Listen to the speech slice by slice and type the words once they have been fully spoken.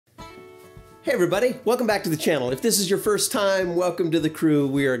Hey everybody, welcome back to the channel. If this is your first time, welcome to the crew.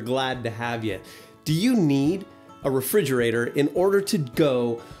 We are glad to have you. Do you need a refrigerator in order to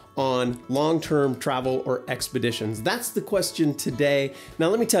go on long-term travel or expeditions? That's the question today. Now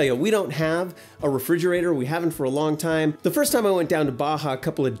let me tell you, we don't have a refrigerator. We haven't for a long time. The first time I went down to Baja a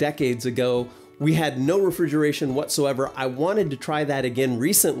couple of decades ago, we had no refrigeration whatsoever. I wanted to try that again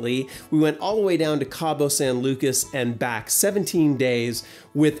recently. We went all the way down to Cabo San Lucas and back, 17 days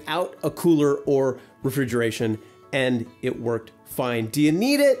without a cooler or refrigeration, and it worked fine. Do you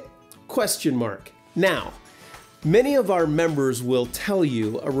need it? Question mark. Now, many of our members will tell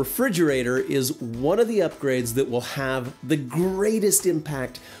you a refrigerator is one of the upgrades that will have the greatest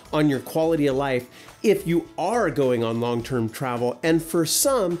impact on your quality of life if you are going on long-term travel, and for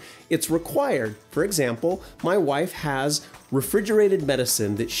some, it's required. For example, my wife has refrigerated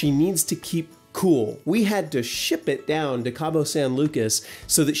medicine that she needs to keep cool. We had to ship it down to Cabo San Lucas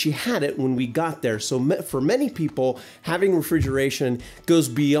so that she had it when we got there. So for many people, having refrigeration goes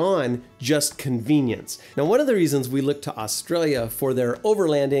beyond just convenience. Now, one of the reasons we look to Australia for their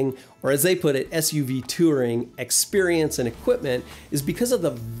overlanding, or as they put it, SUV touring experience and equipment, is because of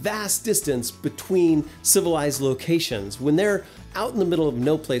the vast distance between civilized locations. When they're out in the middle of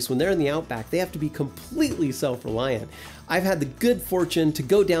no place, when they're in the outback, they have to be completely self-reliant. I've had the good fortune to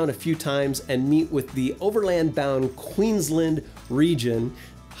go down a few times and meet with the overland bound Queensland region.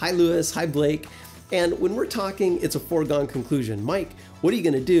 Hi Lewis, hi Blake. And when we're talking, it's a foregone conclusion. Mike, what are you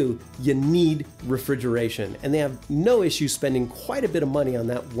gonna do? You need refrigeration. And they have no issue spending quite a bit of money on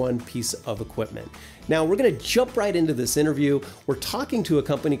that one piece of equipment. Now we're gonna jump right into this interview. We're talking to a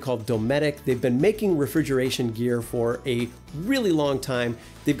company called Dometic. They've been making refrigeration gear for a really long time.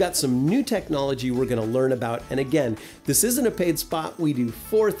 They've got some new technology we're gonna learn about. And again, this isn't a paid spot. We do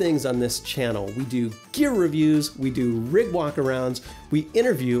 4 things on this channel. We do gear reviews, we do rig walkarounds, we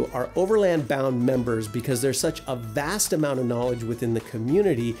interview our overland bound members because there's such a vast amount of knowledge within the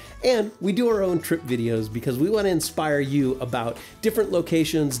community, and we do our own trip videos because we want to inspire you about different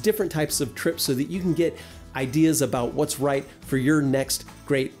locations, different types of trips so that you can get ideas about what's right for your next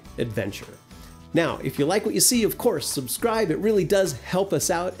great adventure. Now, if you like what you see, of course, subscribe. It really does help us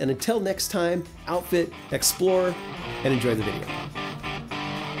out. And until next time, outfit, explore, and enjoy the video.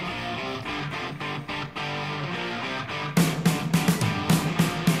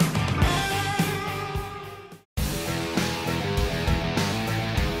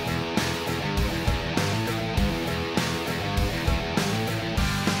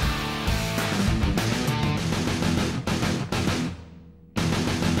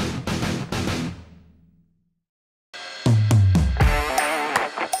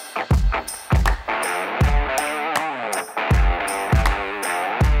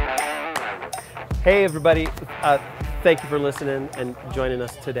 Hey everybody, thank you for listening and joining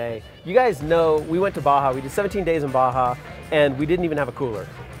us today. You guys know we went to Baja, we did 17 days in Baja, and we didn't even have a cooler.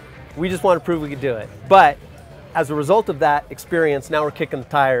 We just wanted to prove we could do it. But as a result of that experience, now we're kicking the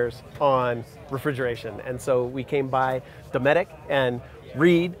tires on refrigeration. And so we came by Dometic, and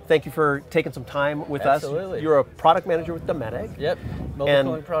Reed, thank you for taking some time with Absolutely. us. You're a product manager with Dometic. Yep, mobile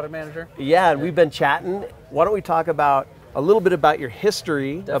cooling product manager. Yeah, and we've been chatting. Why don't we talk about a little bit about your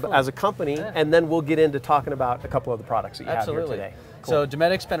history as a company, and then we'll get into talking about a couple of the products that you have here today. Cool. So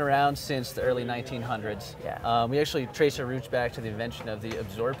Dometic's been around since the early 1900s. Yeah. We actually trace our roots back to the invention of the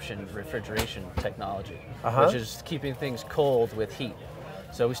absorption refrigeration technology, which is keeping things cold with heat.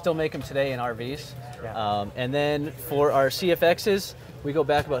 So we still make them today in RVs. Yeah. And then for our CFXs, we go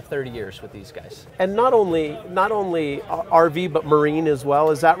back about 30 years with these guys. And not only RV, but marine as well,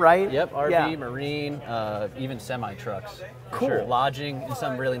 is that right? Yep, RV, marine, even semi-trucks. Cool. Sure. Lodging in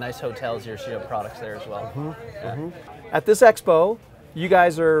some really nice hotels here, so you have products there as well. At this expo, you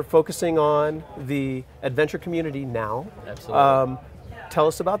guys are focusing on the adventure community now. Absolutely. Tell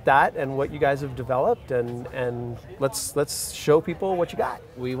us about that and what you guys have developed, and let's show people what you got.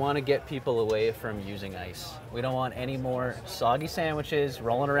 We want to get people away from using ice. We don't want any more soggy sandwiches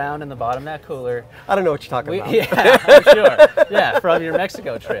rolling around in the bottom of that cooler. I don't know what you're talking about. Yeah, I'm sure. Yeah, from your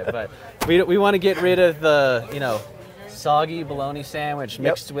Mexico trip. But we want to get rid of the, soggy bologna sandwich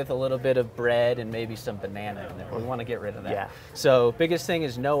mixed with a little bit of bread and maybe some banana in there. We want to get rid of that. Yeah. So biggest thing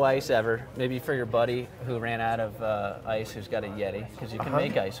is no ice ever. Maybe for your buddy who ran out of ice, who's got a Yeti, because you can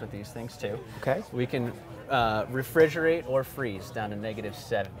make ice with these things too. Okay. We can refrigerate or freeze down to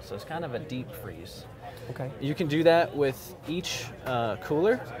 -7. So it's kind of a deep freeze. Okay. You can do that with each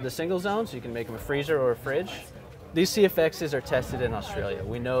cooler, the single zones. You can make them a freezer or a fridge. These CFXs are tested in Australia.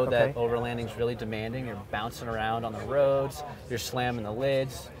 We know that overlanding is really demanding. You're bouncing around on the roads, you're slamming the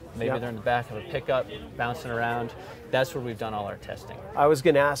lids. Maybe they're in the back of a pickup, bouncing around. That's where we've done all our testing. I was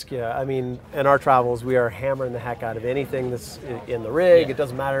going to ask you, I mean, in our travels, we are hammering the heck out of anything that's in the rig. It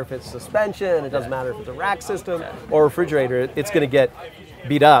doesn't matter if it's suspension, it doesn't matter if it's a rack system or refrigerator, it's going to get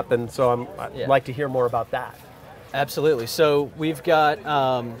beat up. And so I'd like to hear more about that. Absolutely. So we've got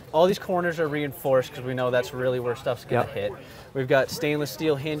all these corners are reinforced because we know that's really where stuff's going to hit. We've got stainless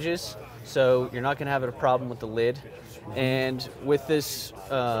steel hinges, so you're not going to have a problem with the lid. And with this,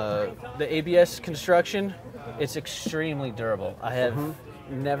 the ABS construction, it's extremely durable. I have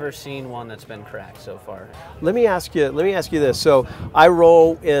never seen one that's been cracked so far. Let me ask you this. So I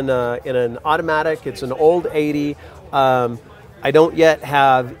roll in an automatic. It's an old 80. I don't yet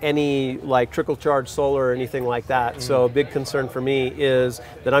have any like trickle charge solar or anything like that. So a big concern for me is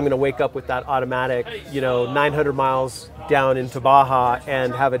that I'm going to wake up with that automatic, 900 miles down into Baja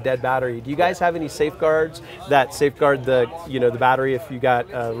and have a dead battery. Do you guys have any safeguards that safeguard the battery if you got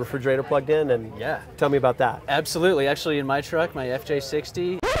a refrigerator plugged in? And tell me about that. Absolutely. Actually, in my truck, my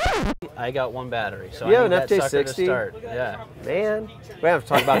FJ60, I got one battery. So you I have need an that FJ60? sucker to start. Yeah. Man, we have to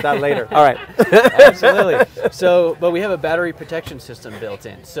talk about that later. All right. Absolutely. So, but we have a battery protection system built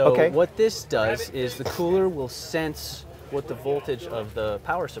in. So what this does is the cooler will sense what the voltage of the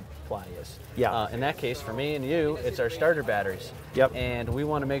power supply is. Yeah. In that case, for me and you, it's our starter batteries. Yep. And we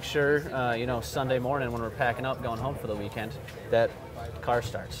want to make sure, Sunday morning when we're packing up, going home for the weekend, that car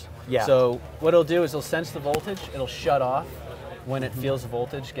starts. Yeah. So what it'll do is it'll sense the voltage, it'll shut off when it feels the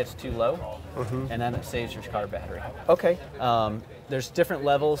voltage gets too low, and then it saves your car battery. Okay. There's different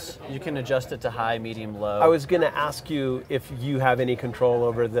levels. You can adjust it to high, medium, low. I was going to ask you if you have any control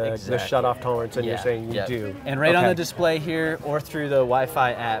over the shut-off tolerance, and you're saying you do. And right on the display here, or through the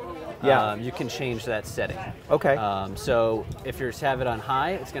Wi-Fi app, you can change that setting. Okay. So if you have it on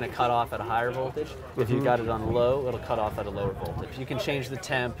high, it's going to cut off at a higher voltage. If you got it on low, it'll cut off at a lower voltage. You can change the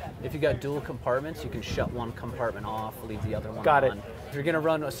temp. If you got dual compartments, you can shut one compartment off, leave the other one on. Got it. If you're going to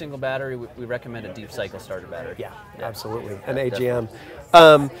run a single battery, we recommend a deep cycle starter battery. Yeah, absolutely. An AGM.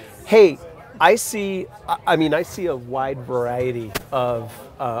 Hey, I see a wide variety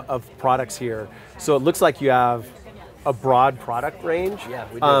of products here. So it looks like you have a broad product range. Yeah,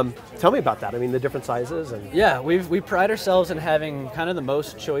 we do. Tell me about that. I mean, the different sizes and. Yeah, we pride ourselves in having kind of the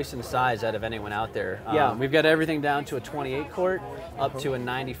most choice in size out of anyone out there. We've got everything down to a 28 quart up to a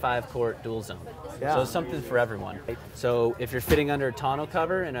 95 quart dual zone. Yeah. So it's something for everyone. So if you're fitting under a tonneau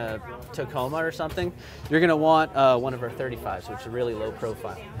cover in a Tacoma or something, you're going to want one of our 35s, which is really low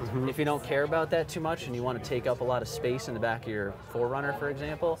profile. If you don't care about that too much and you want to take up a lot of space in the back of your 4Runner, for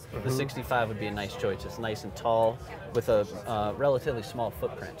example, the 65 would be a nice choice. It's nice and tall with a relatively small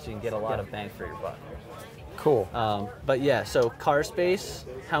footprint, so you can get a lot of bang for your buck. Cool. But yeah, so car space,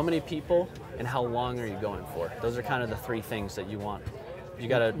 how many people, and how long are you going for? Those are kind of the three things that you want. You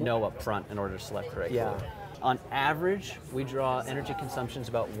got to know up front in order to select the right cooler. On average, we draw energy consumptions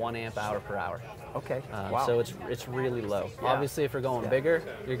about 1 amp hour per hour. Okay. Wow. So it's really low. Obviously, if you're going bigger,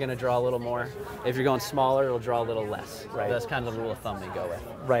 you're going to draw a little more. If you're going smaller, it'll draw a little less. Right. That's kind of the rule of thumb we go with.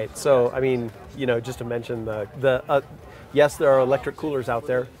 Right. So I mean, just to mention yes, there are electric coolers out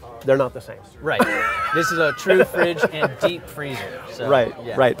there. They're not the same. Right. This is a true fridge and deep freezer. So, right.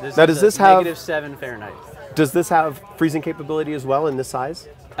 Yeah, right. This now, is does this have -7 Fahrenheit? Does this have freezing capability as well in this size?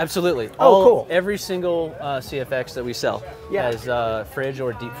 Absolutely. Cool. Every single CFX that we sell has fridge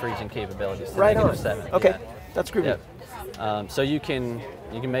or deep freezing capabilities. To Right on. -7. Okay, that's groovy. So you can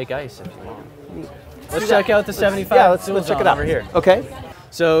make ice if you want. Let's check out the 75. Yeah, let's dual check zone it out over here. Okay.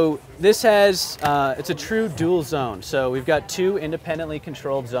 So this has it's a true dual zone. So we've got 2 independently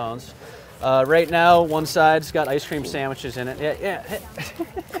controlled zones. Right now, one side's got ice cream sandwiches in it. Yeah.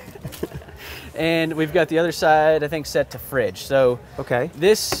 And we've got the other side, I think, set to fridge. So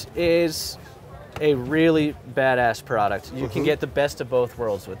this is a really badass product. You can get the best of both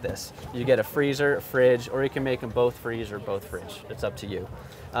worlds with this. You get a freezer, a fridge, or you can make them both freeze or both fridge. It's up to you.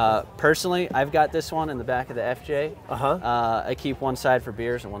 Personally, I've got this one in the back of the FJ. I keep one side for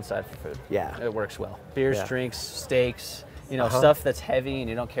beers and one side for food. Yeah. It works well. Beers, drinks, steaks, stuff that's heavy and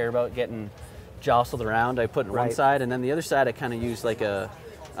you don't care about getting jostled around, I put it on one side, and then the other side I kind of use like a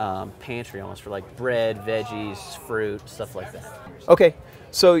pantry almost for like bread, veggies, fruit, stuff like that. Okay,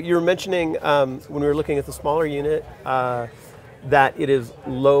 so you were mentioning when we were looking at the smaller unit that it is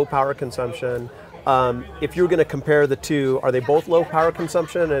low power consumption. If you were going to compare the two, are they both low power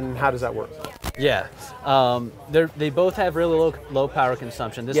consumption, and how does that work? Yeah, they both have really low power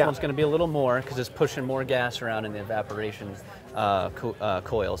consumption. This one's going to be a little more because it's pushing more gas around in the evaporation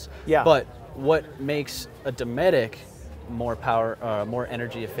coils. Yeah. But what makes a Dometic more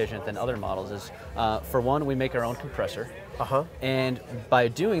energy efficient than other models is, for one, we make our own compressor. And by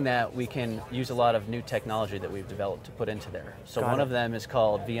doing that, we can use a lot of new technology that we've developed to put into there. So one of them is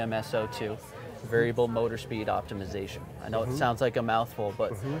called VMSO2, Variable Motor Speed Optimization. I know it sounds like a mouthful,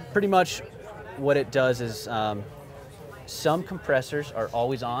 but pretty much what it does is some compressors are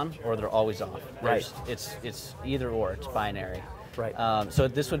always on or they're always off. It's either or, it's binary. So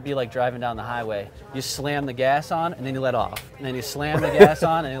this would be like driving down the highway. You slam the gas on and then you let off. And then you slam the gas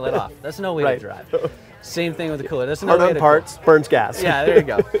on and you let off. That's no way to drive. Same thing with the cooler. That's no way to parts, burns gas. Yeah, there you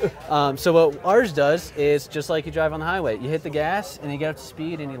go. So what ours does is just like you drive on the highway. You hit the gas and you get up to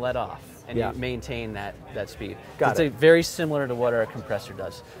speed and you let off. And you maintain that speed. It's very similar to what our compressor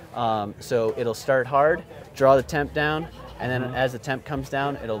does. So it'll start hard, draw the temp down, and then as the temp comes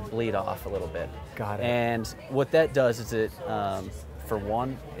down, it'll bleed off a little bit. And what that does is it, for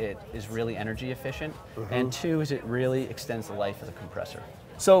one, it is really energy efficient, and two is it really extends the life of the compressor.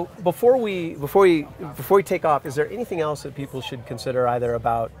 So before we take off, is there anything else that people should consider either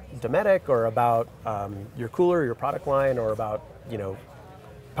about Dometic or about your cooler, your product line, or about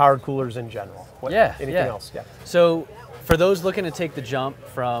powered coolers in general? Anything else? So for those looking to take the jump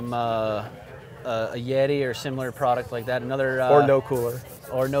from a Yeti or similar product like that, another or no cooler.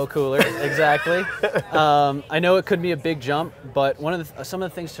 Or no cooler, exactly. I know it could be a big jump, but some of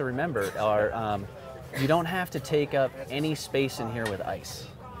the things to remember are you don't have to take up any space in here with ice.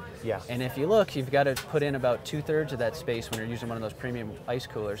 And if you look, you've got to put in about 2/3 of that space when you're using one of those premium ice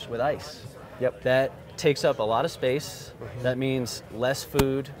coolers with ice. That takes up a lot of space. That means less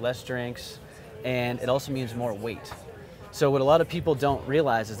food, less drinks, and it also means more weight. So what a lot of people don't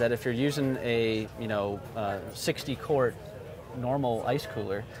realize is that if you're using a 60 quart normal ice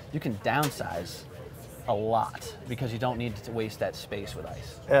cooler, you can downsize a lot because you don't need to waste that space with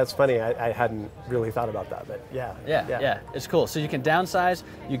ice. Yeah, it's funny. I hadn't really thought about that, but yeah, it's cool. So you can downsize,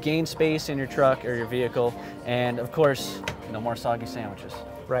 you gain space in your truck or your vehicle, and of course, no more soggy sandwiches.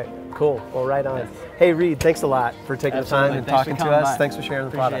 Right. Cool. Well, right on. Hey, Reed, thanks a lot for taking the time and talking to us. Thanks for sharing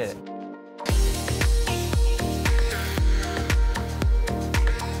the products.